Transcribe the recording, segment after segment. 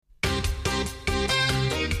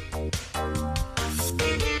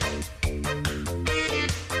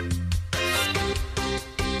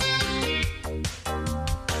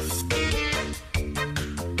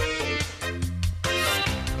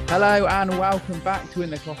Hello and welcome back to In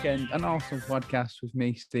the Clock End, an Arsenal podcast with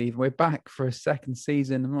me, Steve. We're back for a second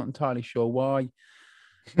season. I'm not entirely sure why.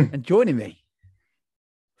 And joining me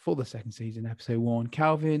for the second season, episode 1,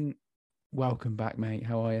 Calvin. Welcome back, mate.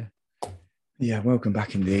 How are you? Yeah, welcome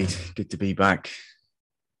back indeed. Good to be back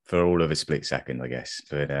for all of a split second, I guess.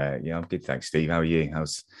 But yeah, I'm good. Thanks, Steve. How are you?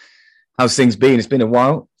 How's things been? It's been a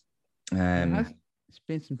while. It's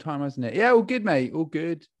been some time, hasn't it? Yeah, all good, mate. All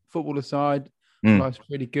good. Football aside. Life's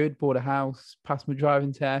pretty good. Bought a house, passed my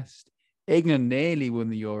driving test. England nearly won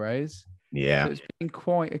the Euros. Yeah. So it's been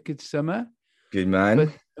quite a good summer. Good man. But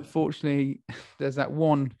unfortunately, there's that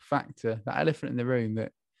one factor, that elephant in the room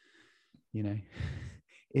that,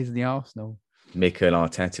 is the Arsenal. Mikel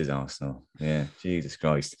Arteta's Arsenal. Yeah, Jesus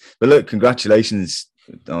Christ. But look, congratulations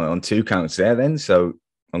on 2 counts there then. So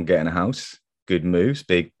on getting a house. Good moves,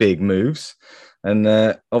 big moves. And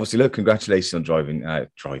obviously, look, congratulations on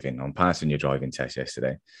on passing your driving test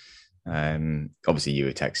yesterday. Obviously, you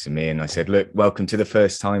were texting me and I said, look, welcome to the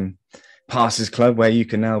first time Passers Club, where you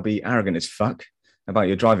can now be arrogant as fuck about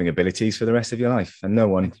your driving abilities for the rest of your life. And no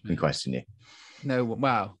one can question you. No,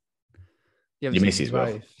 wow. You miss as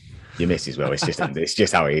well. You miss as well. It's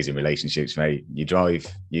just how it is in relationships, mate. You drive,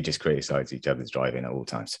 you just criticize each other's driving at all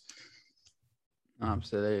times.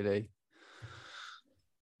 Absolutely.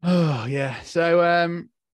 Oh, yeah. So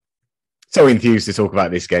enthused to talk about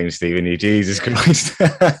this game, Stephen. You, Jesus Christ.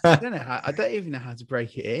 I don't even know how to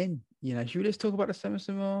break it in. Should we just talk about the summer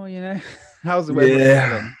some more? How's the weather in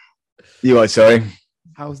Ireland? You are, sorry.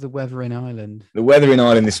 How's the weather in Ireland? The weather in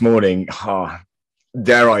Ireland this morning,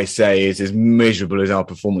 dare I say, is as miserable as our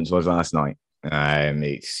performance was last night.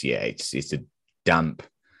 It's a damp,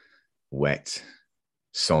 wet,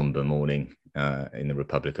 somber morning in the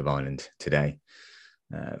Republic of Ireland today.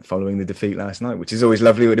 Following the defeat last night, which is always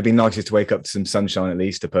lovely. It would have been nicer to wake up to some sunshine at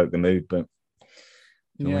least to perk the mood, but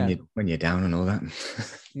when you're down and all that.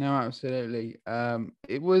 No, absolutely.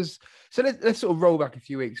 It was so. Let's sort of roll back a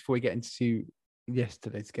few weeks before we get into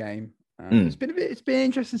yesterday's game. It's been an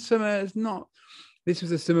interesting summer. This was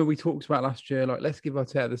the summer we talked about last year. Like, let's give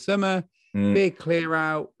Arteta the summer, big clear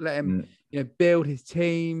out, let him build his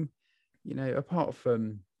team. Apart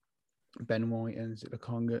from Ben White and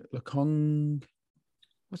Lokonga.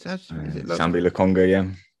 What's that? Sambi Lokonga, yeah.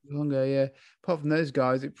 Lokonga, yeah. Apart from those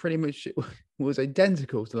guys, it pretty much was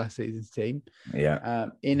identical to last season's team. Yeah.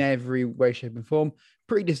 In every way, shape, and form.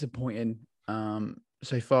 Pretty disappointing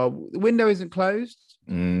so far. The window isn't closed.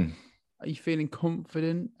 Are you feeling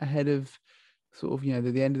confident ahead of sort of, the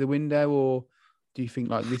end of the window, or do you think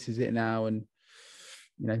like this is it now and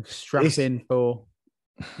strap in for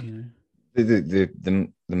The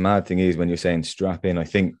mad thing is when you're saying strap in, I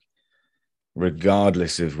think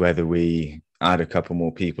regardless of whether we add a couple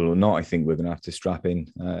more people or not, I think we're going to have to strap in,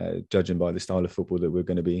 judging by the style of football that we're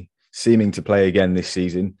going to be seeming to play again this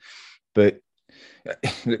season. But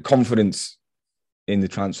confidence in the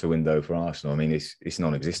transfer window for Arsenal, I mean, it's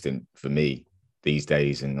non-existent for me these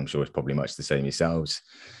days, and I'm sure it's probably much the same yourselves.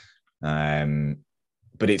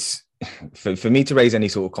 But it's for me to raise any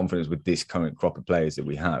sort of confidence with this current crop of players that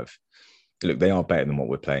we have. Look, they are better than what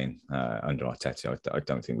we're playing under Arteta. I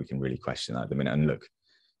don't think we can really question that at the minute. And look,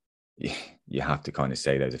 you have to kind of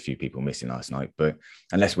say there's a few people missing last night. But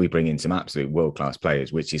unless we bring in some absolute world-class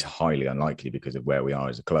players, which is highly unlikely because of where we are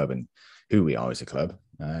as a club and who we are as a club,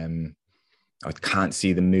 I can't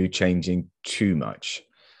see the mood changing too much.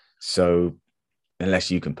 So unless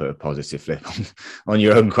you can put a positive flip on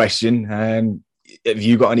your own question, have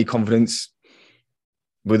you got any confidence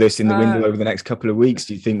with us in the window over the next couple of weeks?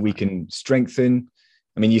 Do you think we can strengthen?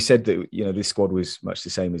 I mean, you said that, this squad was much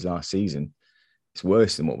the same as last season. It's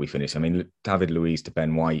worse than what we finished. I mean, David Luiz to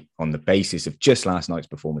Ben White on the basis of just last night's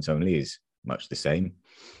performance only is much the same.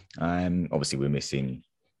 Obviously, we're missing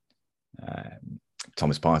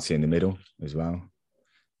Thomas Partey in the middle as well.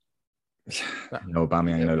 No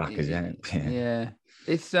Aubameyang, no Lacazette. Yeah.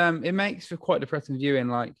 It's it makes for quite depressing viewing.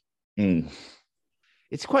 Like,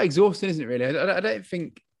 it's quite exhausting, isn't it? Really, I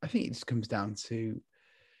think it just comes down to,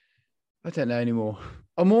 I don't know anymore.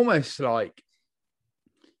 I'm almost like,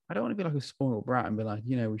 I don't want to be like a spoiled brat and be like,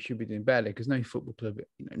 we should be doing better because no football club,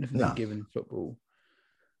 nothing's given in football.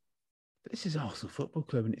 But this is Arsenal Football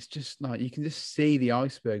Club, and it's just like you can just see the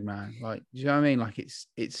iceberg, man. Like, do you know what I mean? Like,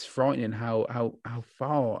 it's frightening how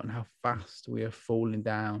far and how fast we are falling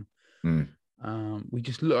down. We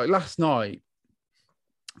just look like last night.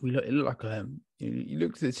 It looked like you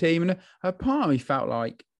looked at the team, and a part of me felt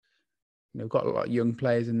like, got a lot of young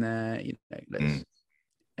players in there.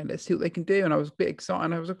 Let's see what they can do. And I was a bit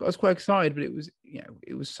excited. I was quite excited, but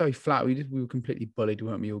it was so flat. We were completely bullied,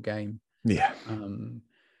 weren't we, all game? Yeah.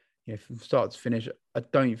 from start to finish, I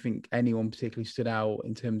don't think anyone particularly stood out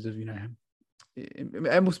in terms of,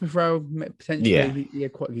 Emil Smith-Rowe potentially he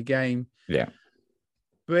had quite a good game. Yeah.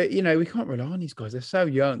 But, we can't rely on these guys. They're so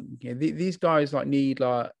young. These guys need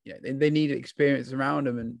they need experience around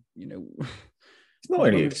them. And, it's not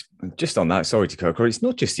only just on that, sorry to Coco, it's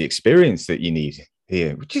not just the experience that you need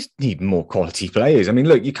here. We just need more quality players. I mean,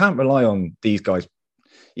 look, you can't rely on these guys.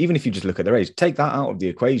 Even if you just look at their age, take that out of the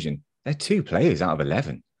equation. They're 2 players out of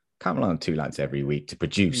 11. Can't rely on 2 lads every week to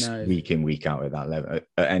produce week in, week out at that level,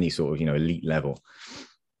 at any sort of, elite level.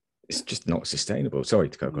 It's just not sustainable. Sorry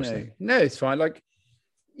to Coco. No, it's fine.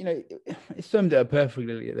 It summed it up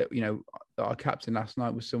perfectly that, our captain last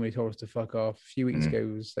night was somebody who told us to fuck off. A few weeks ago,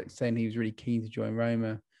 he was saying he was really keen to join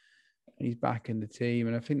Roma, and he's back in the team.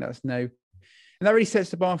 And I think and that really sets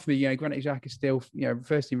the bar for me. Granit Xhaka is still,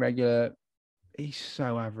 first team regular. He's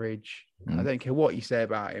so average. I don't care what you say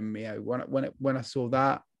about him. When I saw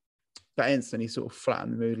that instantly sort of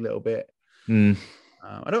flattened the mood a little bit.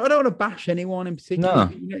 I don't want to bash anyone in particular.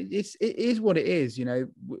 No. It is what it is.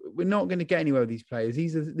 We're not going to get anywhere with these players.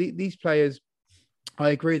 These players.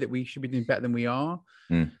 I agree that we should be doing better than we are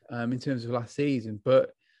in terms of last season.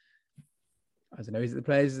 But I don't know. Is it the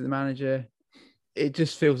players? Is it the manager? It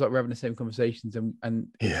just feels like we're having the same conversations, and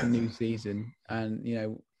it's a new season. And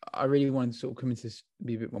I really wanted to sort of come into this,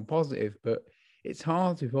 be a bit more positive, but it's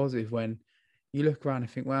hard to be positive when you look around and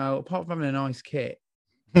think, well, apart from having a nice kit,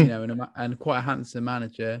 and quite a handsome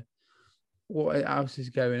manager, what else is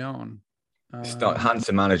going on?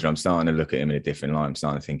 Handsome manager, I'm starting to look at him in a different light. I'm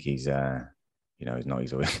starting to think he's, he's not.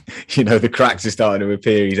 He's always, the cracks are starting to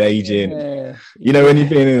appear. He's aging. When you're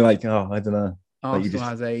feeling like, I don't know. Arsenal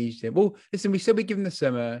has aged him. Well, listen, we still be given the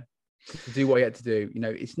summer to do what he had to do.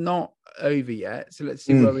 It's not over yet, so let's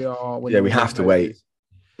see where we are. We have to wait.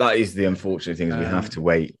 That is the unfortunate thing, is we have to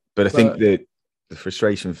wait. But I think that the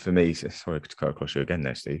frustration for me, sorry to cut across you again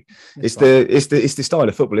there, Steve. It's the style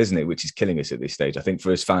of football, isn't it, which is killing us at this stage. I think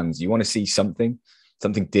for us fans, you want to see something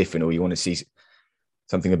different, or you want to see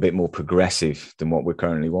something a bit more progressive than what we're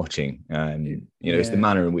currently watching. It's the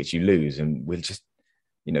manner in which you lose, and we'll just,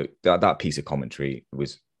 that piece of commentary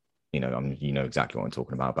was, exactly what I'm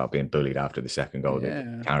talking about being bullied after the second goal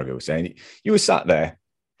that Carragher was saying. You were sat there,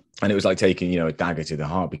 and it was like taking, a dagger to the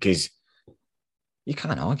heart, because you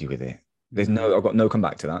can't argue with it. I've got no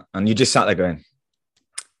comeback to that. And you just sat there going,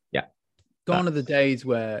 Gone are the days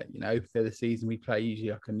where, for the season we play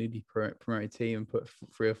usually like a newly promoted team and put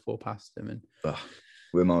 3 or 4 past them. And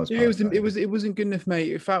we're miles past it wasn't good enough, mate.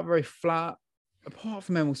 It felt very flat. Apart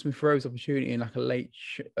from Emil Smith-Rowe's opportunity in like a late,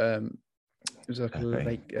 it was like a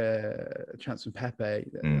late chance from Pepe.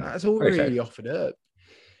 That's all really offered up.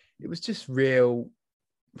 It was just real.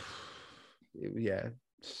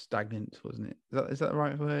 Stagnant, wasn't it? Is that the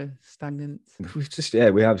right word? Stagnant. We're just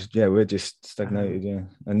stagnated,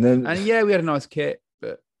 And then we had a nice kit,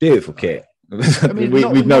 but beautiful kit.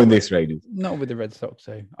 We've known this, Raiders. Not with the Red Sox,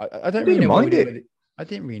 so I don't really mind it. I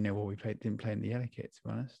didn't really know what we played. Didn't play in the yellow kit, to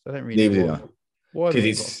be honest. I don't really know why. Because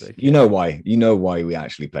it's why we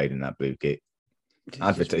actually played in that blue kit.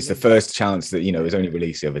 It's the first chance that it was only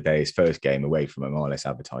released the other day. His first game away from him. Let's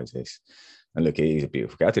advertise this. And look, it is a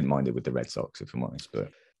beautiful kit. I didn't mind it with the Red Sox, if I'm honest. But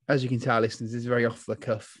as you can tell, listeners, it's very off the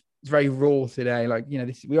cuff. It's very raw today.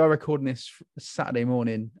 We are recording this Saturday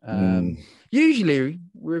morning. Usually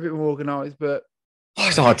we're a bit more organised, but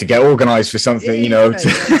it's hard to get organised for something,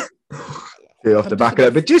 off the back of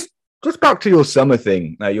it. But just back to your summer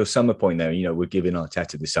thing, your summer point there. We're giving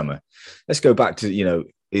Arteta the summer. Let's go back to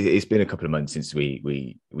it's been a couple of months since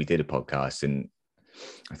we did a podcast, and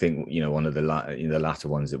I think one of the latter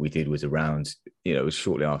ones that we did was around it was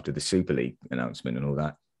shortly after the Super League announcement and all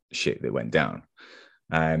that shit that went down.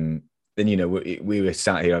 Then we were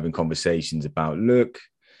sat here having conversations about, look,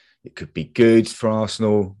 it could be good for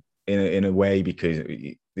Arsenal in a way, because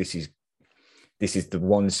this is the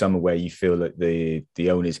one summer where you feel that the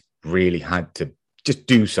owners really had to just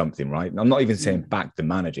do something, right? I'm not even saying back the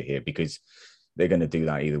manager here, because they're going to do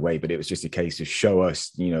that either way, but it was just a case of show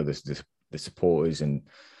us, the supporters, and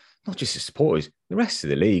not just the supporters, the rest of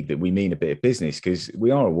the league, that we mean a bit of business, because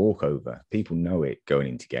we are a walkover. People know it going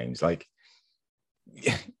into games. Like,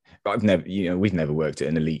 we've never worked at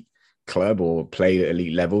an elite club or played at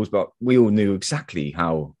elite levels, but we all knew exactly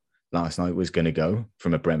how last night was going to go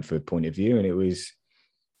from a Brentford point of view. And it was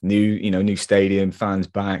new stadium, fans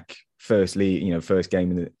back, first league, first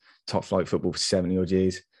game in the top flight football for 70 odd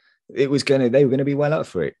years. They were going to be well up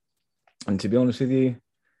for it. And to be honest with you,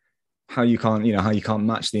 how you can't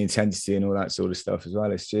match the intensity and all that sort of stuff as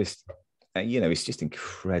well. It's just, it's just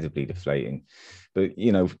incredibly deflating. But,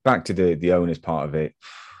 back to the owners part of it,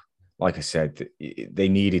 like I said, they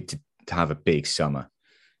needed to have a big summer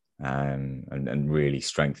and really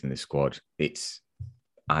strengthen the squad. It's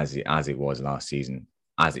as it was last season.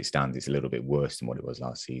 As it stands, it's a little bit worse than what it was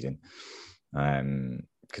last season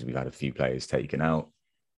because we've had a few players taken out,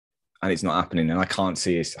 and it's not happening. And I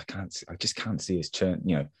just can't see us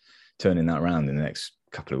turning that around in the next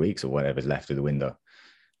couple of weeks or whatever's left of the window.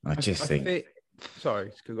 I think.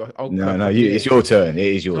 Sorry, no, it's your turn. It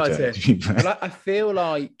is your turn. But I feel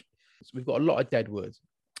like we've got a lot of dead words.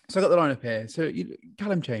 So I got the lineup here. So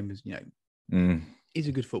Callum Chambers, he's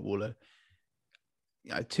a good footballer.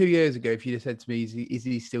 2 years ago, if you'd have said to me, is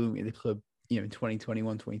he still in the club, in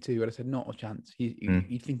 2021, 22, I'd have said, not a chance.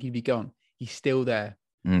 You'd think he'd be gone. He's still there,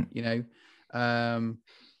 Xhaka,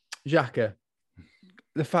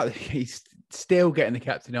 the fact that he's still getting the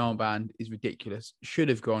captain armband is ridiculous. Should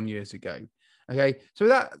have gone years ago. Okay, so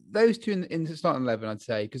those two in the starting 11, I'd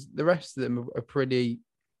say, because the rest of them are pretty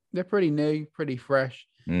new, pretty fresh.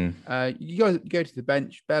 You guys go to the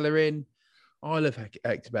bench, Bellerin. I love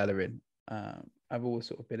Hector Bellerin. I've always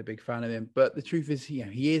sort of been a big fan of him, but the truth is,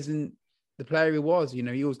 he isn't the player he was.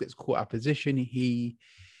 He always gets caught out of position. He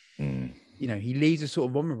leaves us sort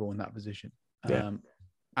of vulnerable in that position. Yeah.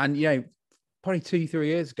 And probably 2-3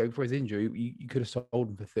 years ago, before his injury, you could have sold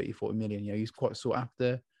him for 30-40 million. He's quite sought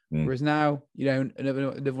after. Whereas now, another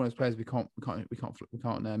one of those players we can't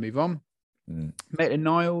move on.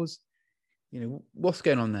 Maitland-Niles, what's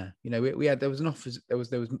going on there? There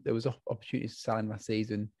was opportunities to sell him last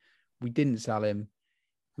season. We didn't sell him.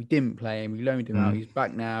 We didn't play him. We loaned him out. He's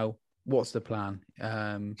back now. What's the plan?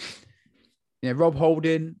 Rob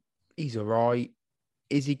Holding, he's all right.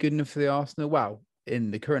 Is he good enough for the Arsenal? Well,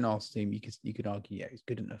 in the current Arsenal team, you could argue, he's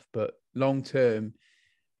good enough. But long term,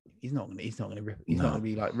 he's not going to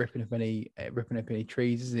be like ripping up any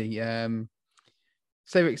trees, is he?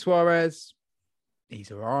 Cedric Suarez,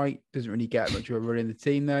 he's all right. Doesn't really get much of a run in the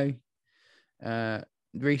team though.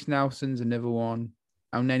 Reece Nelson's another one.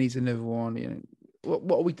 Elneny's another one.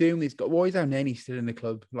 What are we doing with these guys? Why is Elneny still in the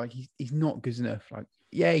club? Like he's not good enough. Like,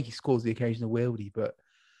 yeah, he scores the occasional worldie, but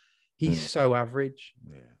he's so average.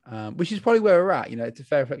 Yeah. Which is probably where we're at. It's a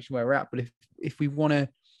fair reflection where we're at. But if we want to,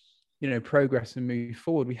 progress and move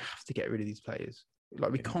forward, we have to get rid of these players.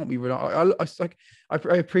 Like we can't be relying. I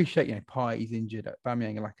appreciate Partey's injured,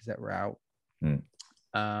 Aubameyang and Lacazette were out.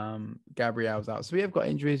 Gabriel's out, so we have got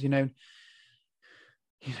injuries. You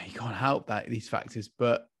can't help these factors,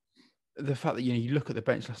 but the fact that you look at the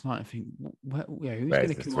bench last night and think, who's going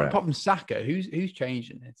to come on? Apart from Saka, who's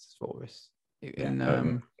changing this for us?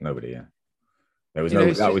 Nobody. Yeah, there was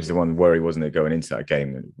that was the one worry, wasn't it, going into that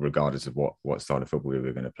game, regardless of what style of football we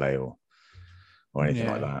were going to play or anything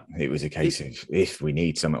like that. It was a case of if we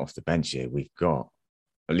need something off the bench here, we've got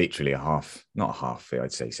literally not a half fit,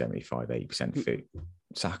 I'd say 75-80% fit.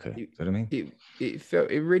 Saka, you know what I mean?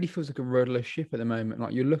 It really feels like a rudderless ship at the moment.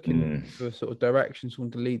 Like you're looking for sort of direction,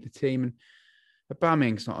 someone to lead the team, and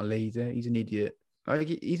Aubameyang's not a leader. He's an idiot. Like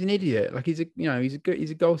he's an idiot. Like he's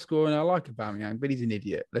a goal scorer, and I like Aubameyang, but he's an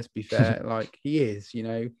idiot. Let's be fair. Like he is.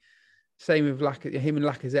 Same with him and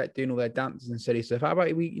Lacazette doing all their dances and silly stuff. How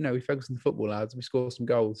about we focus on the football, lads? We score some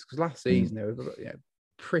goals because last season they were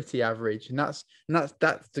pretty average, and those are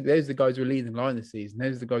the guys who are leading the line this season.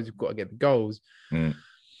 Those are the guys who've got to get the goals. I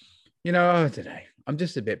don't know. I'm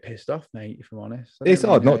just a bit pissed off, mate. If I'm honest, it's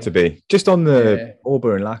hard not to be. Just on the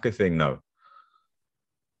Auber and Laka thing, though.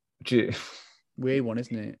 Weird one,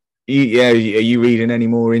 isn't it? Yeah. Are you reading any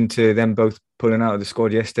more into them both pulling out of the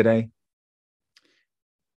squad yesterday?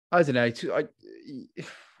 I don't know. It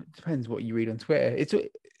depends what you read on Twitter.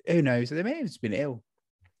 Who knows? They may have just been ill.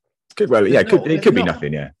 It could be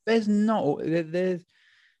nothing. Yeah, there's.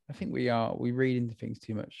 I think we read into things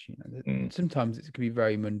too much. Sometimes it can be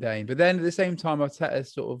very mundane, but then at the same time,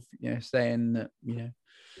 Arteta's sort of saying that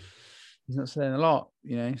he's not saying a lot.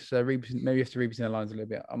 So maybe you have to read between the lines a little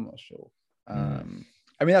bit. I'm not sure. I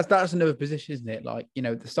mean that's another position, isn't it? Like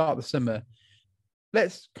at the start of the summer,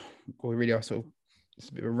 we really are sort of. It's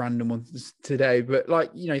a bit of a random one today, but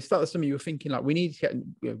start of the summer, you were thinking we need to get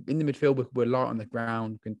in the midfield. We're light on the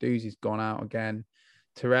ground. Guendouzi's gone out again.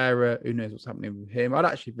 Torreira, who knows what's happening with him? I'd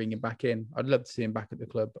actually bring him back in. I'd love to see him back at the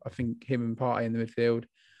club. I think him and Partey in the midfield.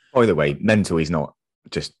 By the way, mental. He's not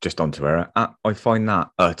just on Torreira. I find that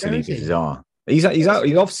utterly bizarre. He's out. He's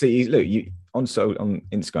obviously on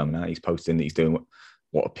Instagram now. He's posting that he's doing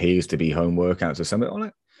what appears to be home workouts or something on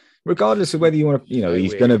it. Regardless of whether you want to,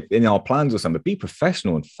 he's going to, in our plans or something, be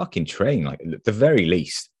professional and fucking train, at the very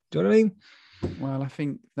least. Do you know what I mean? Well, I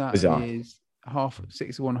think that bizarre. Is half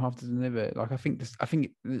 6 of one, half dozen of the other. I think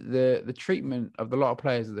the treatment of a lot of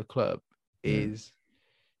players at the club is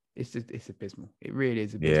it's abysmal. It really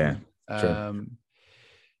is abysmal. Yeah. True.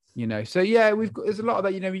 You know, so yeah, there's a lot of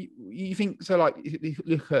that. You know, you think so. Like you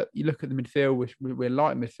look at the midfield, which we're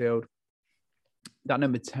light midfield. That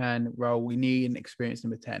number 10 role, we need an experienced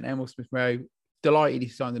number 10. Emil Smith-Rowe, delighted he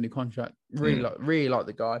signed a new contract. Really like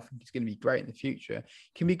the guy. I think he's going to be great in the future.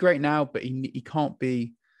 He can be great now, but he can't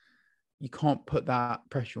be. You can't put that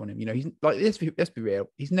pressure on him. You know, he's like, let's be real.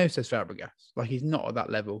 He's no Cesc Fabregas. Like, he's not at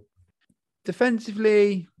that level.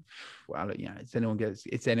 Defensively, well, look, yeah, it's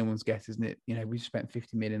anyone's guess, isn't it? You know, we spent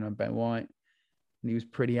 50 million on Ben White, and he was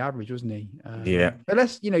pretty average, wasn't he? Yeah.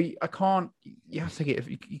 But you have to get,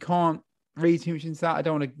 you can't read too much into that. I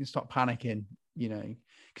don't want to stop panicking, you know,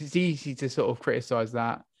 because it's easy to sort of criticize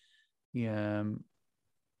that.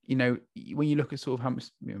 You know, when you look at sort of how much,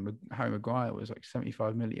 Harry Maguire was like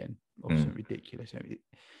 75 million or something ridiculous. You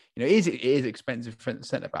know, it is expensive for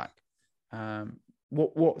centre back.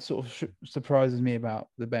 What sort of surprises me about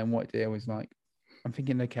the Ben White deal is like, I'm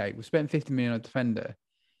thinking, okay, we spent 50 million on a defender.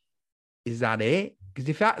 Is that it? Because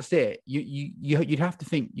if that's it, you'd have to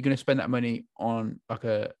think you're going to spend that money on like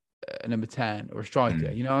a number 10 or a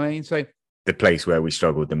striker. You know what I mean? So the place where we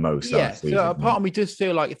struggled the most. Yeah. So a part of me does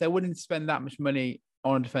feel like if they're willing to spend that much money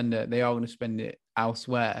on a defender, they are going to spend it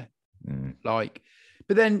elsewhere. Like,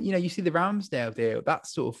 but then, you know, you see the Ramsdale deal, that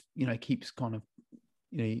sort of, you know, keeps kind of,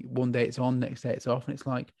 you know, one day it's on, next day it's off. And it's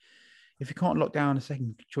like, if you can't lock down a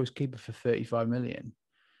second choice keeper for 35 million,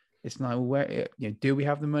 it's like, well, where, you know, do we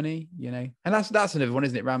have the money? You know, and that's another one,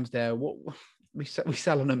 isn't it? Ramsdale, what we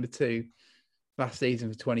sell a number 2 last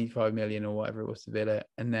season for 25 million or whatever it was to Villa.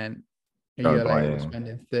 And then a year later, we're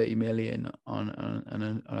spending 30 million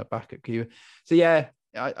on a backup keeper. So yeah,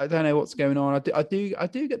 I don't know what's going on. I do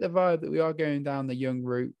get the vibe that we are going down the young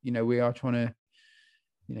route. You know, we are trying to,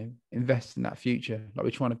 you know, invest in that future. Like,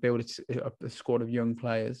 we're trying to build a squad of young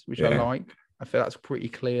players, which I like. I feel that's pretty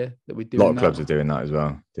clear that we're doing. A lot of clubs are doing that as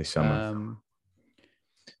well this summer.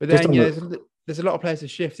 But then, there's a lot of players to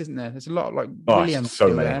shift, isn't there? There's a lot of like Williams so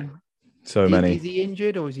many. There. So many. Is he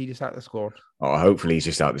injured or is he just out of the squad? Oh, hopefully he's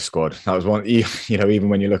just out of the squad. That was one, you know, even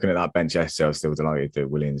when you're looking at that bench yesterday, I was still delighted that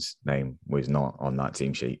Williams' name was not on that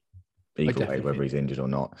team sheet, either way, whether he's injured or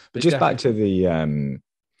not. But just back to the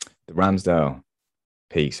Ramsdale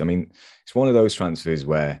piece. I mean, it's one of those transfers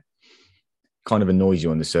where kind of annoys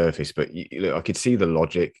you on the surface, but look, I could see the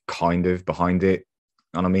logic kind of behind it.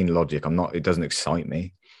 And I mean logic, it doesn't excite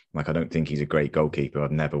me. Like, I don't think he's a great goalkeeper.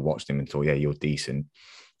 I've never watched him until, you're decent.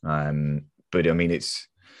 But I mean, it's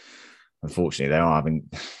unfortunately they are having,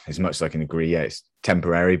 as much as I can agree, it's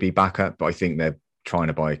temporary be back up, but I think they're trying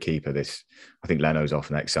to buy a keeper. I think Leno's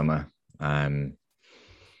off next summer. And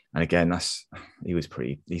again,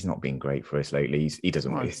 he's not been great for us lately. He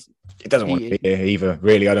doesn't want to be here either,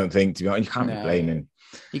 really. I don't think, to be honest, you can't be blaming him.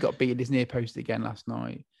 He got beat at his near post again last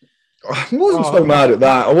night. I wasn't so mad at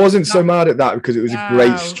that. I wasn't so mad at that because it was a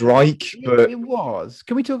great strike. But it was.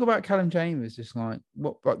 Can we talk about Callum Chambers? Just like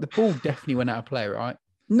the ball definitely went out of play, right?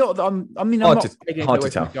 Not that I'm not taking hard away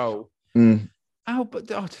to tell. From the goal. But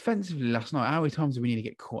defensively last night, how many times do we need to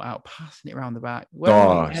get caught out passing it around the back? Where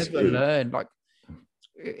have we ever learned? Like,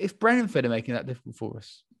 if Brentford are making that difficult for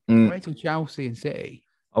us, wait till Chelsea and City,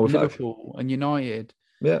 Liverpool and United.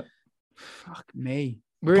 Yeah. Fuck me.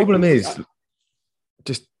 The problem is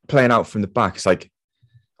just playing out from the back. It's like,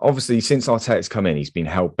 obviously, since Arteta's come in, he's been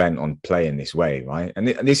hell bent on playing this way, right? And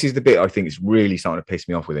this is the bit I think is really starting to piss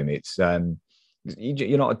me off with him. It's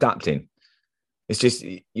you're not adapting. It's just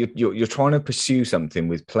you're trying to pursue something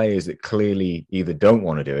with players that clearly either don't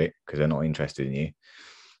want to do it because they're not interested in you,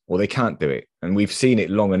 or they can't do it. And we've seen it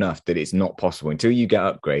long enough that it's not possible until you get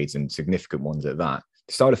upgrades and significant ones at that.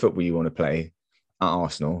 The style of football you want to play at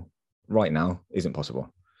Arsenal right now isn't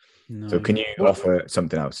possible. No. So can you offer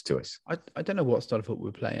something else to us? I don't know what style of football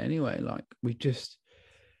we play anyway. Like, we just,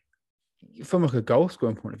 from like a goal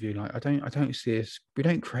scoring point of view, like I don't see us. We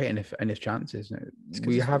don't create enough chances.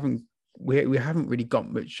 We haven't really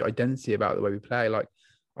got much identity about the way we play. like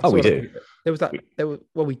we do.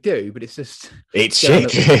 We do, but it's just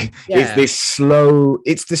shit. It's this slow.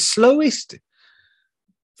 It's the slowest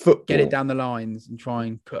football. Get it down the lines and try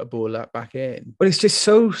and put a ball back in. But it's just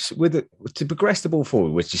so to progress the ball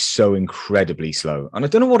forward was just so incredibly slow. And I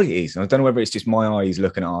don't know what it is. And I don't know whether it's just my eyes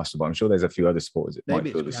looking at Arsenal, but I'm sure there's a few other supporters that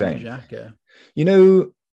might feel the same. Xhaka. You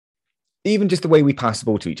know, even just the way we pass the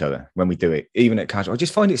ball to each other when we do it, even at casual, I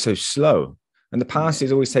just find it so slow. And the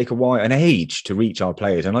passes always take a while, an age to reach our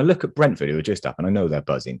players. And I look at Brentford, who are just up, and I know they're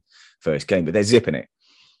buzzing first game, but they're zipping it.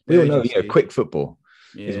 We all know, quick football.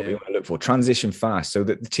 Is what we want to look for. Transition fast so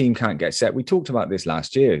that the team can't get set. We talked about this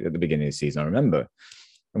last year at the beginning of the season, I remember.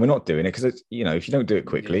 And we're not doing it because, you know, if you don't do it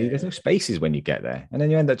quickly, there's no spaces when you get there. And then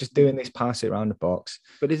you end up just doing this, pass it around the box.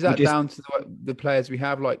 But is that down to the players we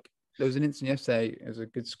have? Like, there was an incident yesterday. It was a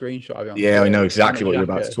good screenshot of it. Yeah, I know exactly what you're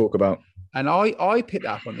about to talk about. And I picked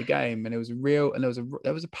that up on the game, and it was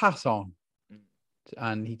there was a pass on,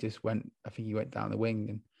 and he just went. I think he went down the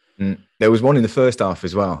wing, and there was one in the first half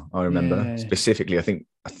as well. I remember specifically. I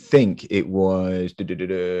think it was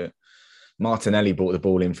Martinelli brought the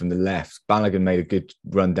ball in from the left. Balogun made a good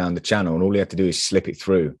run down the channel, and all he had to do is slip it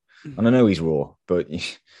through. And I know he's raw, but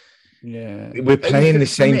we're playing the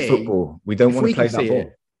same football. We don't want to play that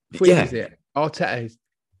ball. If we see it, Arteta,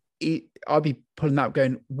 I'd be pulling out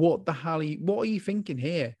going, what the hell what are you thinking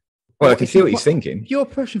here? Well, I can see what he's thinking. If you're a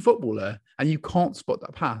Prussian footballer and you can't spot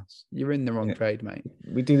that pass, you're in the wrong trade, mate.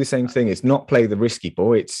 We do the same thing. It's not play the risky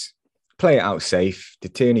ball. It's play it out safe. The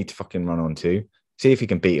Tierney to fucking run onto. See if he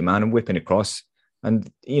can beat a man and whip it across.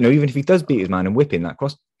 And, you know, even if he does beat his man and whip in that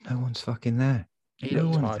cross, no one's fucking there. He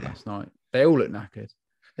looked tired last night. They all looked knackered.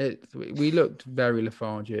 We looked very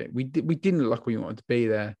lethargic. We didn't look like we wanted to be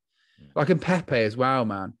there. Like in Pepe as well,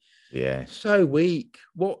 man. Yeah. So weak.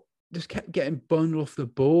 What just kept getting bundled off the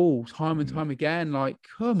ball time and time again. Like,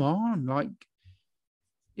 come on. Like,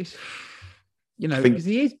 it's, you know, because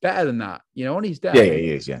he is better than that, you know, on his day. Yeah,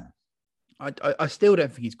 he is, yeah. I still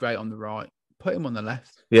don't think he's great on the right. Put him on the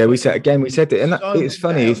left. Yeah, we said it. And it was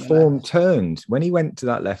funny. His form turned when he went to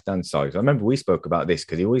that left-hand side. I remember we spoke about this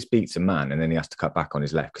because he always beats a man and then he has to cut back on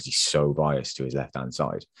his left because he's so biased to his left-hand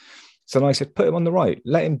side. So I said, put him on the right,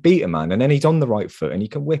 let him beat a man, and then he's on the right foot and you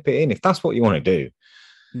can whip it in if that's what you want to do.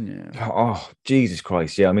 Yeah. Oh, Jesus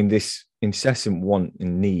Christ. Yeah, I mean, this incessant want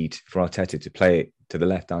and need for Arteta to play it to the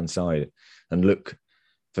left-hand side and look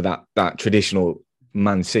for that traditional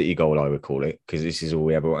Man City goal, I would call it, because this is all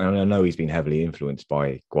we ever. And I know he's been heavily influenced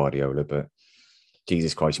by Guardiola, but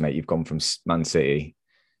Jesus Christ, mate, you've gone from Man City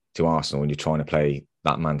to Arsenal and you're trying to play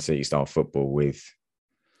that Man City style football with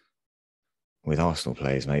Arsenal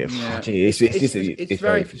players, mate. Yeah. It's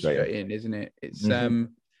very frustrating, isn't it? It's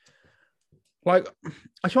like,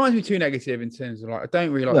 I try not to be too negative in terms of, like, I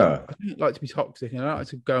don't like to be toxic, and I don't like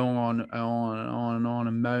to go on and on and on and on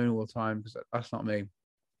and moan all the time, because that's not me.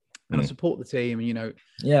 And I support the team, and, you know,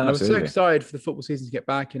 I was so excited for the football season to get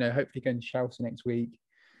back. You know, hopefully going to Chelsea next week.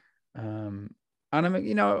 And I'm,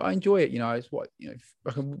 you know, I enjoy it. You know, it's what, you know,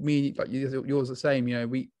 like me, like yours the same. You know,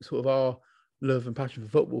 we sort of, our love and passion for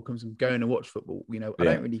football comes from going to watch football. You know, I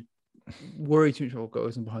don't really worry too much about what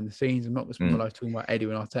goes on behind the scenes. I'm not going to spend my life talking about Eddie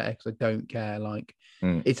and Arteta because I don't care. Like,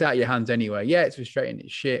 it's out of your hands anyway. Yeah, it's frustrating.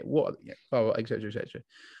 It's shit. What, etc., etc.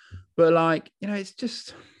 But, like, you know, it's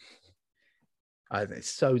just, it's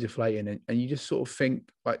so deflating, and you just sort of think,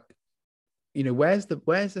 like, you know, where's the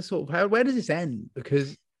sort of, where does this end?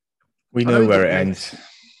 Because we know where it ends.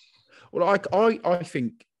 Well, I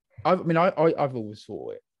think, I've always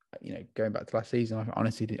thought it, you know, going back to last season, I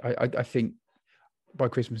honestly did. I think by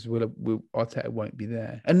Christmas Arteta won't be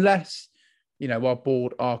there unless, you know, our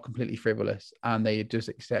board are completely frivolous and they just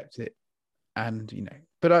accept it, and, you know,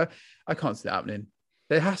 but I can't see that happening.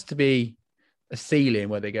 There has to be a ceiling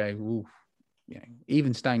where they go, ooh. You know,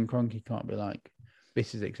 even Stan Kroenke can't be like,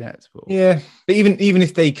 this is acceptable. Yeah, but even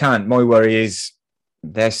if they can't, my worry is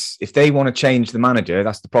this: if they want to change the manager,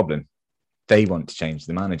 that's the problem. They want to change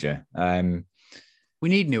the manager. We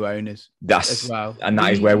need new owners as well, and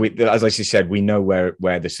that is where we, as I said, we know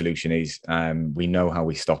where the solution is. We know how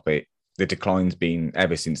we stop it. The decline's been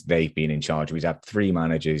ever since they've been in charge. We've had 3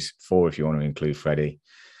 managers, 4 if you want to include Freddie.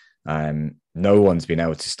 No one's been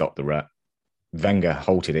able to stop the rut. Wenger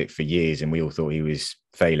halted it for years and we all thought he was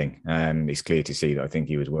failing. It's clear to see that I think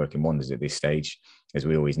he was working wonders at this stage, as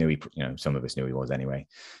we always knew he, you know, some of us knew he was anyway.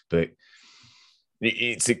 But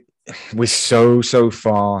we're so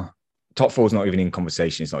far. Top 4 is not even in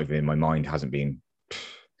conversation. It's not even in my mind. Hasn't been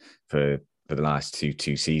for the last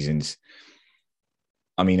two seasons.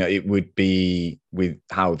 I mean, it would be, with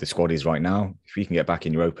how the squad is right now, if we can get back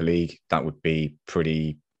in Europa League, that would be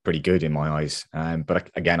pretty good in my eyes. But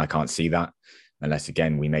again, I can't see that unless,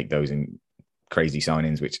 again, we make those in crazy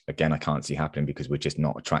signings, which, again, I can't see happening because we're just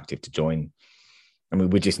not attractive to join. I mean,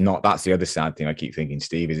 we're just not. That's the other sad thing I keep thinking,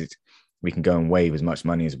 Steve, is we can go and wave as much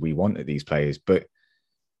money as we want at these players. But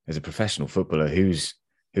as a professional footballer, who's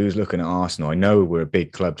looking at Arsenal? I know we're a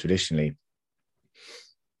big club traditionally.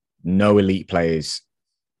 No elite players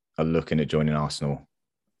are looking at joining Arsenal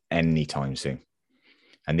anytime soon.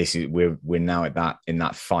 And this is, we're now in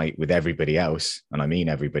that fight with everybody else, and I mean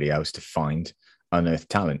everybody else, to find unearthed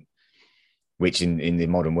talent, which in the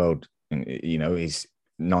modern world, you know, is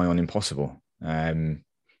nigh on impossible.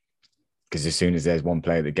 because as soon as there's one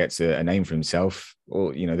player that gets a name for himself,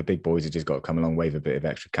 or, you know, the big boys have just got to come along, wave a bit of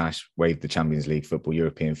extra cash, wave the Champions League football,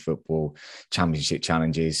 European football, championship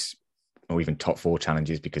challenges, or even top 4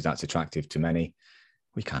 challenges, because that's attractive to many.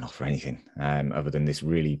 We can't offer anything other than this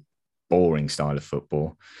really boring style of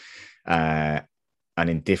football, and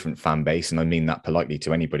in different fan base. And I mean that politely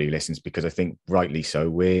to anybody who listens, because I think rightly so,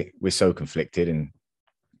 we're so conflicted, and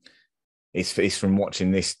it's from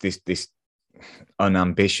watching this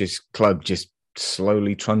unambitious club just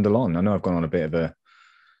slowly trundle on. I know I've gone on a bit of a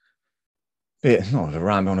not of a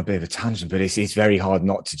rant, on a bit of a tangent, but it's very hard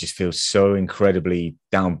not to just feel so incredibly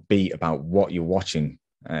downbeat about what you're watching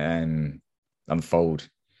unfold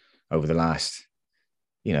over the last,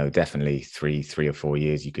 you know, definitely three or 4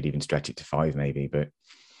 years. You could even stretch it to 5 maybe, but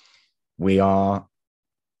we are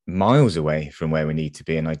miles away from where we need to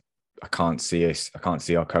be. And I can't see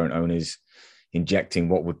our current owners injecting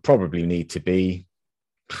what would probably need to be,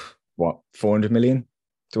 400 million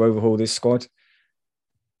to overhaul this squad.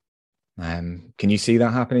 Can you see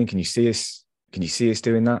that happening? Can you see us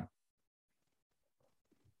doing that?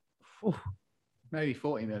 Ooh, maybe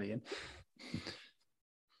 40 million.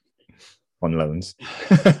 On loans.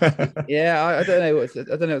 Yeah, I don't know. I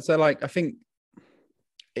don't know. So, like, I think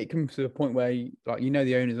it comes to a point where, the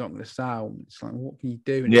owner's not going to sell. It's like, what can you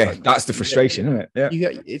do? And yeah, that's the frustration, isn't it? Yeah.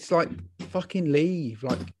 It's like, fucking leave.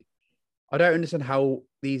 Like, I don't understand how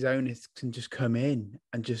these owners can just come in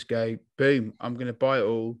and just go, boom, I'm going to buy it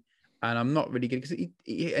all, and I'm not really good because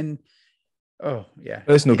oh yeah,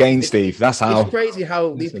 personal gain, Steve. That's how. It's crazy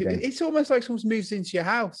how these people. It's almost like someone moves into your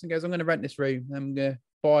house and goes, "I'm going to rent this room. I'm going to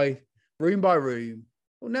buy room by room."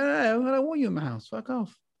 Well, no, I don't want you in my house. Fuck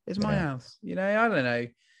off. It's my house. You know, I don't know.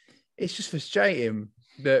 It's just frustrating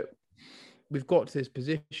that we've got to this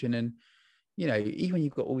position, and even when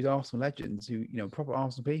you've got all these Arsenal legends who, proper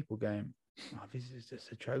Arsenal people going, "Oh, this is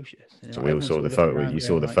just atrocious." So we all saw the photo. You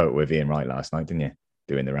saw the photo with Ian Wright last night, didn't you?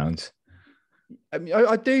 Doing the rounds. I mean,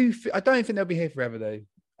 I do. I don't think they'll be here forever, though.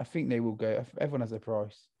 I think they will go. Everyone has their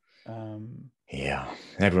price. Yeah,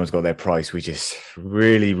 everyone's got their price. We just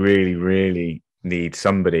really, really, really need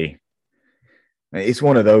somebody. It's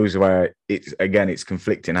one of those where it's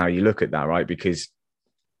conflicting how you look at that, right? Because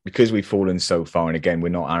we've fallen so far, and again, we're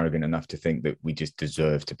not arrogant enough to think that we just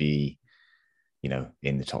deserve to be,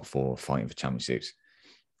 in the top 4 fighting for championships.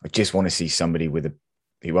 I just want to see somebody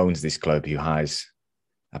who owns this club, who has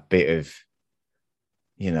a bit of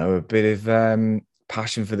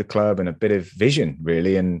passion for the club and a bit of vision,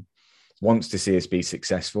 really, and wants to see us be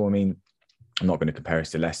successful. I mean, I'm not going to compare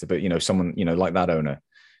us to Leicester, but someone like that owner.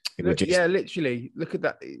 Literally, look at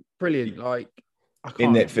that, brilliant. Like,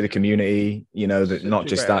 in it for the community, that not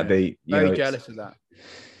just that they very jealous of that.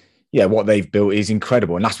 Yeah, what they've built is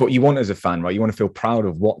incredible, and that's what you want as a fan, right? You want to feel proud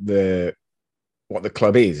of what the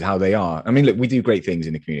club is, how they are. I mean, look, we do great things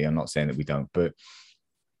in the community. I'm not saying that we don't, but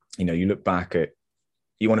you look back at.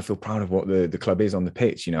 You want to feel proud of what the club is on the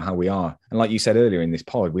pitch, how we are. And like you said earlier in this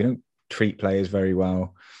pod, we don't treat players very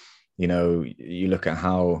well. You look at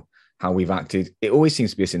how we've acted. It always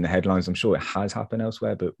seems to be us in the headlines. I'm sure it has happened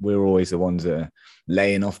elsewhere, but we're always the ones that are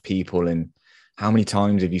laying off people. And how many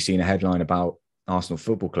times have you seen a headline about Arsenal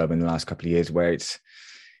Football Club in the last couple of years where it's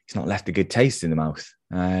not left a good taste in the mouth?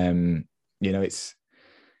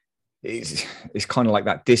 It's kind of like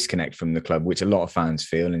that disconnect from the club, which a lot of fans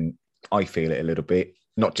feel, and I feel it a little bit.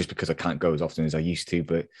 Not just because I can't go as often as I used to,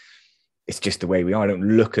 but it's just the way we are. I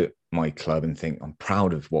don't look at my club and think I'm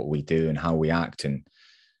proud of what we do and how we act and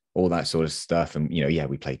all that sort of stuff. And,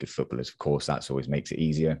 we play good footballers, of course, that's always makes it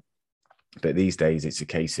easier. But these days it's a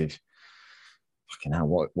case of, fucking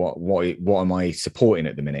hell, what am I supporting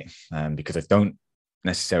at the minute? Because I don't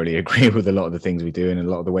necessarily agree with a lot of the things we do and a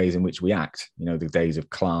lot of the ways in which we act. The days of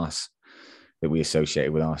class that we associate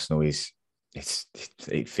with Arsenal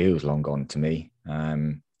it feels long gone to me.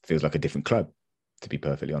 Feels like a different club, to be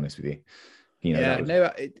perfectly honest with you.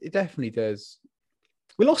 It definitely does.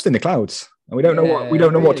 We're lost in the clouds, and we don't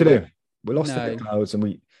know what to do. We're lost in the clouds,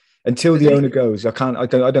 and until the owner goes, I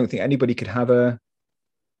don't think anybody could have and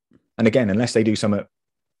again, unless they do something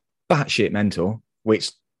batshit mental,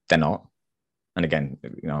 which they're not. And again,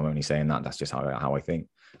 I'm only saying that's just how I think.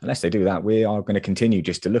 Unless they do that, we are going to continue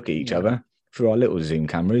just to look at each other through our little Zoom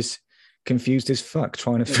cameras, confused as fuck,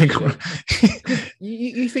 trying to figure out.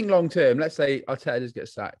 You think long term, let's say Arteta does get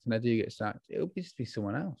sacked and I do get sacked, it'll just be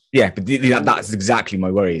someone else. Yeah, but that's exactly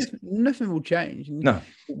my worries. Nothing will change. No.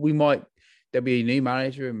 There'll be a new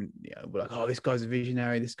manager and we're like, oh, this guy's a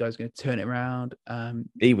visionary, this guy's going to turn it around.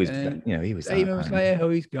 He was 8 months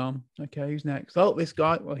later, he's gone. Okay, who's next? Oh, this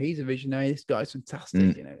guy, well, he's a visionary, this guy's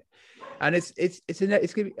fantastic, And it's gonna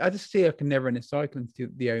be, I just see like a never-ending cycle until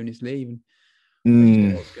the owners leave, and I just don't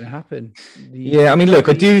know what's going to happen. I mean, look,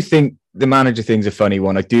 I do think the manager thing's a funny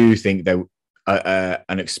one. I do think that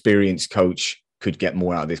an experienced coach could get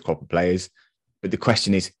more out of this crop of players, but the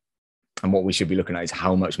question is, and what we should be looking at is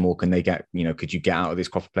how much more can they get? Could you get out of this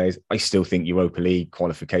crop of players? I still think Europa League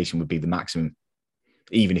qualification would be the maximum,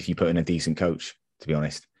 even if you put in a decent coach. To be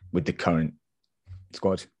honest, with the current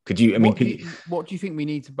squad, could you? I mean, what do you think we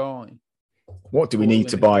need to buy? What do we need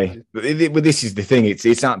to buy? But this is the thing.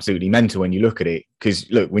 It's absolutely mental when you look at it. Because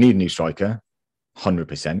look, we need a new striker,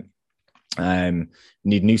 100%. We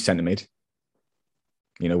need a new centre mid.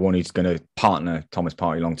 One who's going to partner Thomas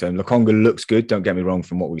Partey long term. Lokonga looks good. Don't get me wrong.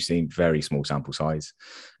 From what we've seen, very small sample size,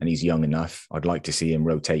 and he's young enough. I'd like to see him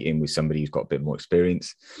rotate in with somebody who's got a bit more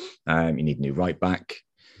experience. You need a new right back.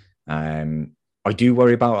 I do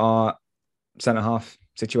worry about our centre half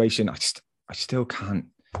situation. I still can't.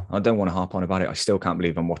 I don't want to harp on about it. I still can't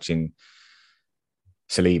believe I'm watching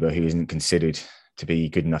Saliba, who isn't considered to be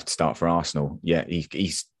good enough to start for Arsenal. Yeah, he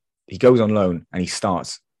goes on loan and he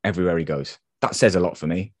starts everywhere he goes. That says a lot for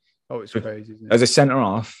me. Oh, it's crazy, isn't it? As a centre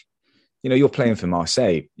half, you're playing for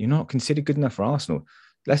Marseille. You're not considered good enough for Arsenal.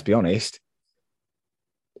 Let's be honest.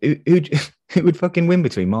 Who would fucking win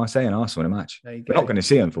between Marseille and Arsenal in a match? We're not going to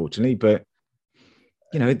see, unfortunately, but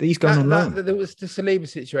he's going on loan. There was the Saliba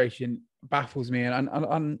situation baffles me,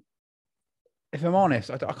 and if I'm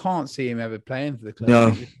honest, I can't see him ever playing for the club. No.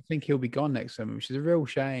 I think he'll be gone next summer, which is a real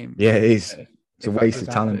shame. Yeah, it is. It's a waste of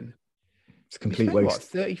talent. It's a complete waste. What,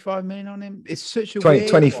 35 million on him? It's such a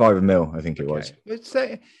 25 mil, I think it was. We've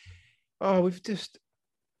just,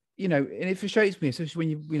 and it frustrates me,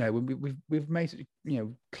 especially when we've made such,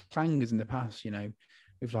 clangers in the past,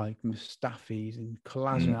 with like Mustafis and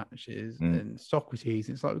Kolasinacs and Socrates.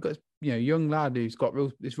 It's like we've got this, young lad who's got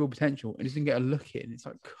real potential and doesn't get a look in. It's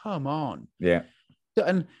like, come on. Yeah.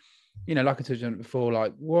 And, like I touched on it before,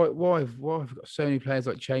 like why have we got so many players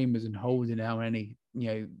like Chambers and Holding now and any,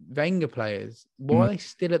 Wenger players? Why are they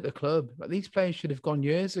still at the club? Like these players should have gone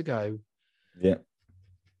years ago. Yeah.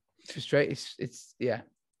 It's frustrating. It's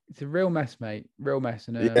a real mess, mate. Real mess.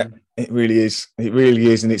 And it really is. It really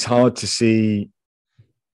is. And it's hard to see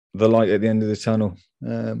the light at the end of the tunnel.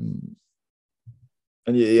 And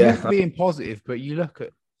being positive, but you look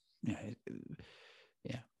at,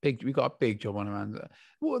 we've got a big job on our hands.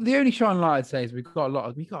 Well, the only shining light I'd say is we've got a lot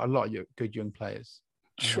of good young players.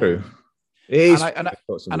 True. It is. And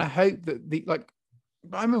I hope that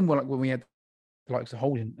I remember when we had the likes of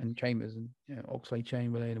Holding and Chambers and Oxlade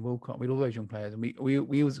Chamberlain and Wilcott, we had all those young players, and we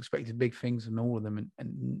always expected big things from all of them,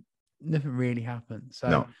 and nothing really happened.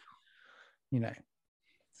 So,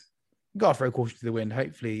 got to throw caution to the wind.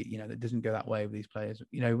 Hopefully, that doesn't go that way with these players.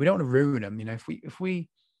 We don't want to ruin them. If we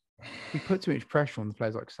put too much pressure on the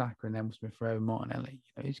players like Saka and Emile Smith-Rowe and Martinelli,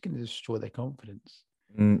 it's going to destroy their confidence.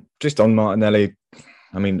 Just on Martinelli,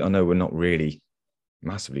 I mean, I know we're not really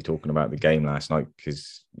massively talking about the game last night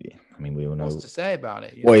because, we all know what's to say about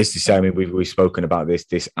it. What is to say? I mean, we've spoken about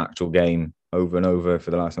this actual game over and over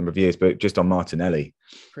for the last number of years, but just on Martinelli,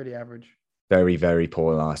 pretty average. Very, very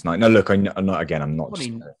poor last night. No, look, I'm not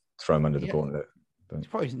just throw him under the gauntlet. He's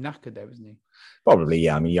probably knackered though, isn't he? Probably,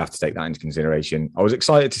 yeah. I mean, you have to take that into consideration. I was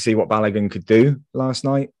excited to see what Balogun could do last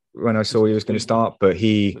night when I saw he was going to start, but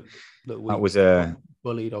that was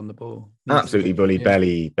bullied on the ball. Absolutely bullied,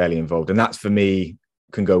 barely involved. And that's, for me,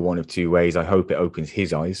 can go one of two ways. I hope it opens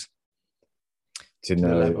his eyes to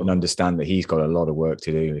know and understand that he's got a lot of work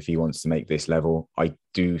to do if he wants to make this level. I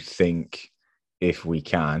do think if we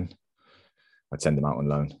can, I'd send him out on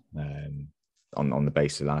loan on the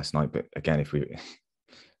basis of last night. But again, if we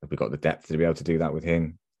got the depth to be able to do that with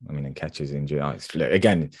him, I mean, Nketiah's injured.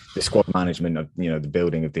 Again, the squad management of the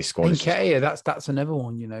building of this squad. Nketiah, that's another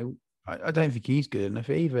one. I don't think he's good enough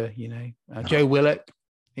either. Joe Willock,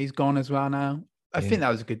 he's gone as well now. I think that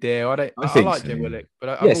was a good deal. I like Joe Willock, but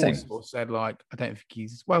I've always said I don't think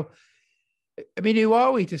he's well. I mean, who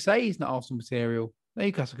are we to say he's not Arsenal material?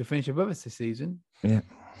 Newcastle could finish above us this season. Yeah,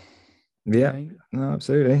 no,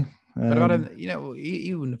 absolutely. But I don't.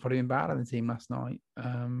 He wouldn't have probably been bad on the team last night.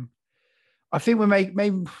 I think we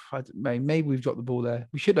maybe we've dropped the ball there.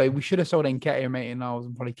 We should have sold Nketiah and Maitland-Niles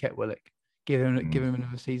and probably kept Willock. Give him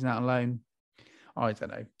another season out on loan. I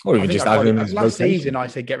don't know. Or even just have him as last season. I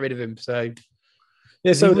said get rid of him. So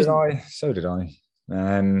yeah, so did I. We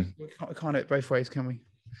can't do it both ways, can we?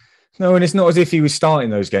 No, and it's not as if he was starting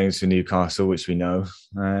those games for Newcastle, which we know.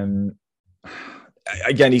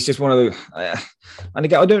 Again, he's just one of the. And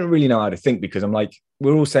again, I don't really know how to think because I'm like,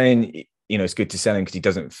 we're all saying, it's good to sell him because he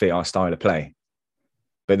doesn't fit our style of play.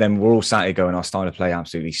 But then we're all sat here going, our style of play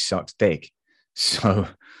absolutely sucks dick. So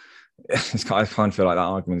I kind of feel like that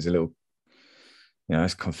argument's a little,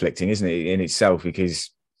 it's conflicting, isn't it, in itself?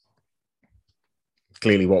 Because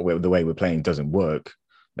clearly the way we're playing doesn't work.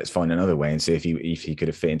 Let's find another way and see if he could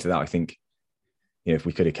have fit into that. I think, if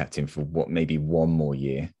we could have kept him for maybe one more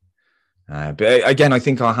year. But again, I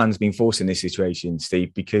think our hand's been forced in this situation,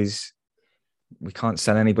 Steve, because we can't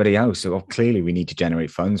sell anybody else. So clearly we need to generate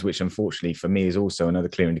funds, which unfortunately for me is also another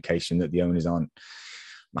clear indication that the owners aren't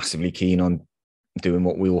massively keen on doing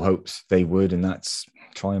what we all hoped they would. And that's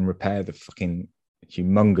try and repair the fucking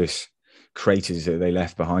humongous craters that they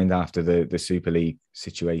left behind after the Super League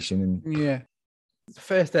situation. And yeah,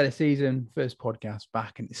 first day of the season, first podcast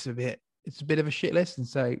back, and it's a bit of a shit list. And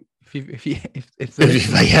so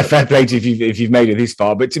yeah, fair play to if you've made it this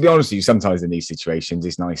far. But to be honest with you, sometimes in these situations,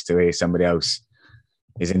 it's nice to hear somebody else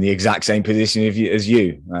is in the exact same position as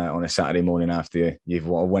you on a Saturday morning after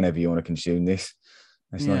whenever you want to consume this.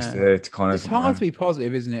 It's nice to kind of. It's hard to be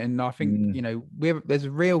positive, isn't it? And I think there's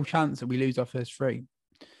a real chance that we lose our first three.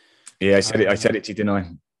 Yeah, I said it to you, didn't I?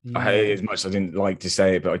 Yeah. As much as I didn't like to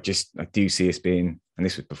say it, but I do see us being, and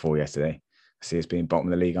this was before yesterday, I see us being bottom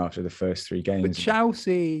of the league after the first three games. But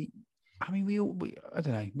Chelsea, I mean, I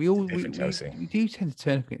don't know. We do tend to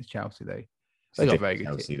turn up against Chelsea, though. They got very good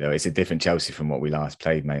Chelsea, though. It's a different Chelsea from what we last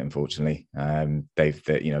played, mate, unfortunately.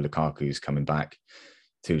 Lukaku's coming back.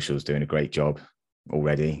 Tuchel's doing a great job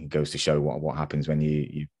already. It goes to show what happens when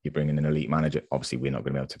you bring in an elite manager. Obviously, we're not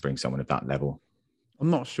going to be able to bring someone of that level. I'm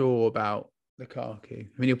not sure about Lukaku. I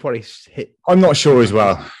mean, he'll probably hit. I'm not sure as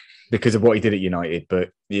well because of what he did at United, but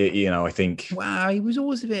I think. Wow, he was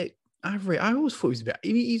always a bit average. I always thought he was a bit.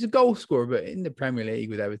 He's a goal scorer, but in the Premier League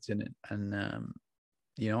with Everton and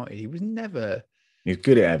United, he was never. He was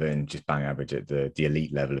good at Everton, just bang average at the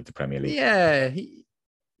elite level of the Premier League. Yeah, he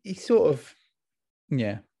sort of.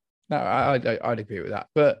 Yeah, no, I'd agree with that,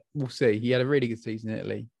 but we'll see. He had a really good season in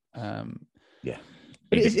Italy. Yeah.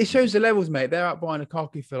 But it shows the levels, mate. They're out buying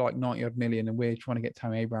Lukaku for like 90-odd million, and we're trying to get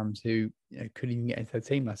Tammy Abrahams, who couldn't even get into the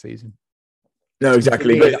team last season. No,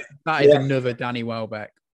 exactly. But that is another Danny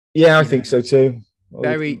Welbeck. Yeah, I think so too.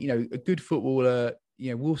 Very, a good footballer.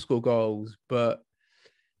 Will score goals, but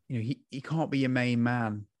he can't be your main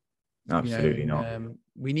man. Absolutely not.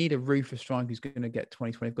 We need a ruthless striker who's going to get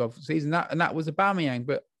 20 goals for the season. That was Aubameyang,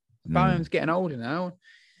 but Aubameyang's getting older now.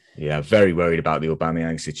 Yeah, very worried about the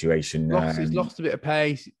Aubameyang situation. He's lost a bit of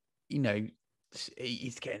pace.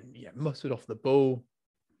 He's getting muscled off the ball.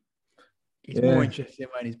 He's more interested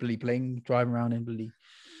when he's bloody bling, driving around in bloody.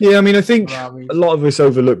 Yeah, I mean, I think a lot of us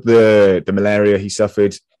overlooked the malaria he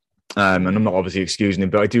suffered. And I'm not obviously excusing him,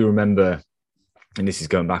 but I do remember, and this is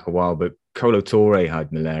going back a while, but Kolo Touré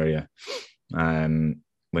had malaria when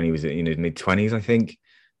he was in his mid-20s, I think.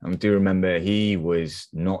 I do remember he was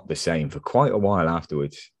not the same for quite a while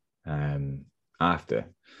afterwards. To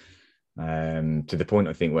the point,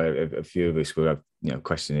 I think, where a few of us were,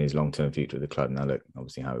 questioning his long-term future at the club. Now, look,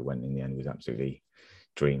 obviously how it went in the end was absolutely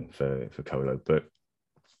dream for Kolo. But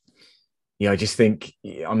I just think,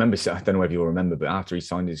 I remember, I don't know whether you'll remember, but after he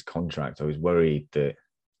signed his contract, I was worried that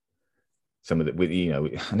some of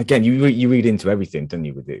the, and again, you read into everything, don't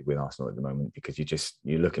you, with Arsenal at the moment, because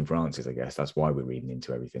you're looking for answers, I guess. That's why we're reading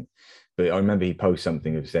into everything. But I remember he posted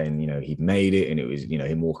something of saying, he'd made it, and it was,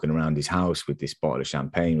 him walking around his house with this bottle of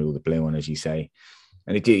champagne with all the blue on, as you say.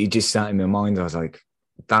 And it just sat in my mind. I was like,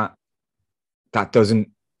 that doesn't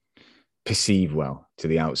perceive well to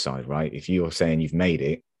the outside, right? If you're saying you've made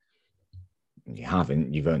it, you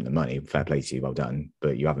haven't, you've earned the money, fair play to you, well done,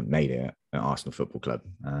 but you haven't made it at Arsenal Football Club.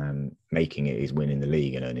 Making it is winning the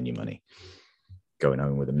league and earning your money, going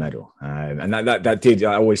home with a medal. And that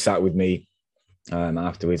always sat with me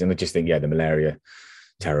afterwards. And I just think, the malaria,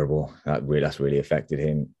 terrible. That's really affected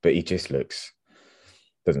him. But he just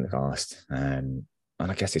doesn't look arsed. And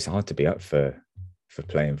I guess it's hard to be up for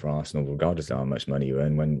playing for Arsenal, regardless of how much money you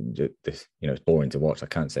earn, when this, it's boring to watch. I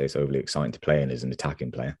can't say it's overly exciting to play in as an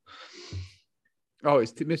attacking player. Oh,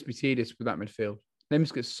 it must be tedious with that midfield. They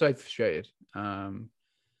must get so frustrated.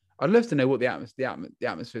 I'd love to know what the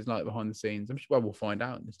atmosphere is like behind the scenes. I'm sure we'll find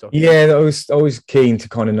out in this document. Yeah, I was keen to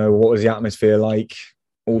kind of know what was the atmosphere like.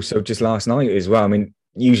 Also, just last night as well. I mean,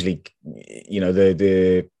 usually,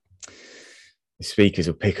 the speakers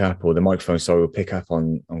will pick up, or the microphone, will pick up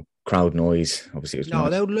on crowd noise. Obviously, it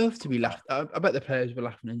was they would love to be laughing. I bet the players were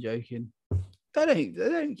laughing and joking. They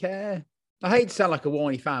don't care. I hate to sound like a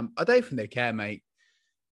whiny fan. I don't think they care, mate.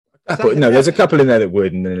 There's a couple in there that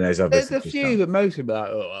would, and then there's others. There's a few, but most of them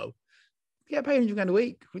are like, you get paid £100 a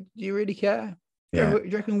week. Do you really care? Yeah. Do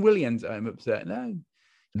you reckon Willian's at home upset? No,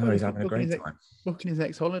 he's having a great time. Booking his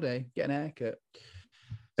next holiday, getting a haircut.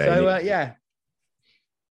 Bit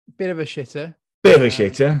of a shitter. Bit of a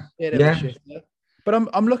shitter. Bit of a shitter. But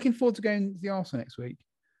I'm looking forward to going to the Arsenal next week.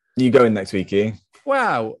 You going next week, Ian?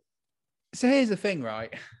 Wow. So here's the thing,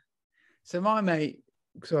 right? So my mate,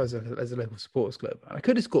 because I was as a local supporters club, I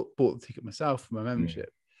could have bought the ticket myself for my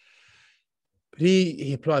membership. But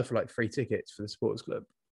he applied for like 3 tickets for the sports club,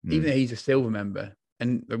 even though he's a silver member.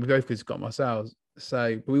 And we both just got them ourselves.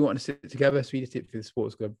 So, but we wanted to sit together. So we just did it for the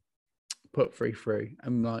sports club, put 3 through.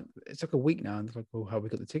 I'm like, it's like a week now. And it's like, well, have we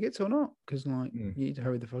got the tickets or not? Because like, you need to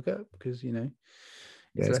hurry the fuck up because, you know,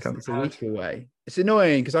 it's a week away. It's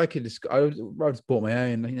annoying because I just bought my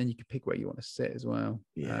own, and then you can pick where you want to sit as well.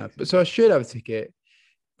 Yeah. But so I should have a ticket.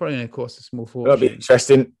 Probably going to cost a small fortune. That'll be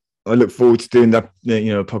interesting. I look forward to doing that,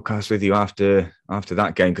 podcast with you after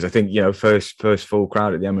that game, because I think first full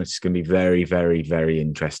crowd at the Emirates is going to be very, very, very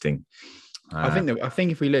interesting. I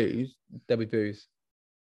think if we lose, there'll be boos.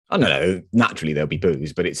 I don't know. Naturally, there'll be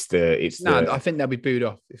boos, but I think they'll be booed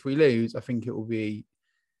off. If we lose, I think it'll be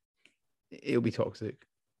toxic,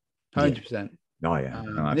 100%. Oh yeah,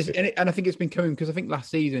 and I think it's been coming because I think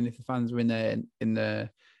last season, if the fans were in there in the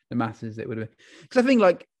masses, it would have been. Because I think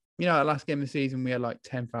our last game of the season, we had like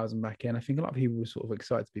 10,000 back in. I think a lot of people were sort of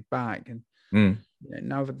excited to be back, and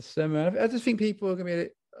now for the summer, I just think people are going to be.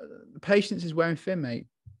 The patience is wearing thin, mate.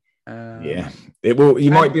 It will.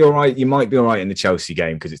 You might be all right. You might be all right in the Chelsea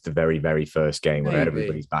game because it's the very, very first game where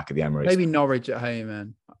everybody's back at the Emirates. Maybe Norwich at home,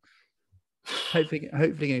 man. Hopefully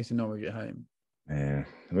going to Norwich at home. Yeah,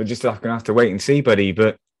 we're just going to have to wait and see, buddy.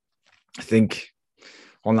 But I think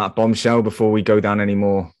on that bombshell, before we go down any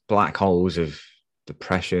more black holes of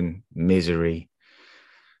depression, misery,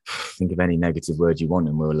 think of any negative word you want,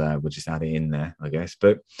 and we'll just add it in there, I guess.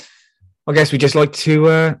 But I guess we just like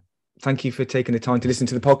to thank you for taking the time to listen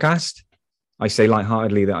to the podcast. I say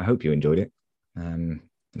lightheartedly that I hope you enjoyed it.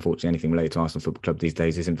 Unfortunately, anything related to Arsenal Football Club these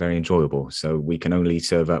days isn't very enjoyable. So we can only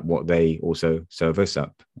serve up what they also serve us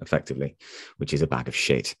up effectively, which is a bag of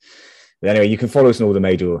shit. But anyway, you can follow us on all the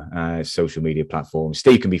major social media platforms.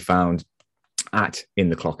 Steve can be found at In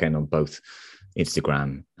the Clock End on both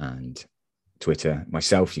Instagram and Twitter.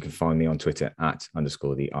 Myself, you can find me on Twitter at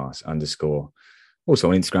 _the_Ars_. Also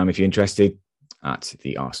on Instagram, if you're interested, at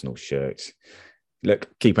the Arsenal Shirt. Look,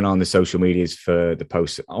 keep an eye on the social medias for the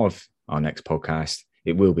posts of our next podcast.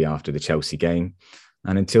 It will be after the Chelsea game.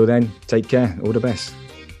 And until then, take care. All the best.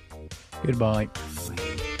 Goodbye.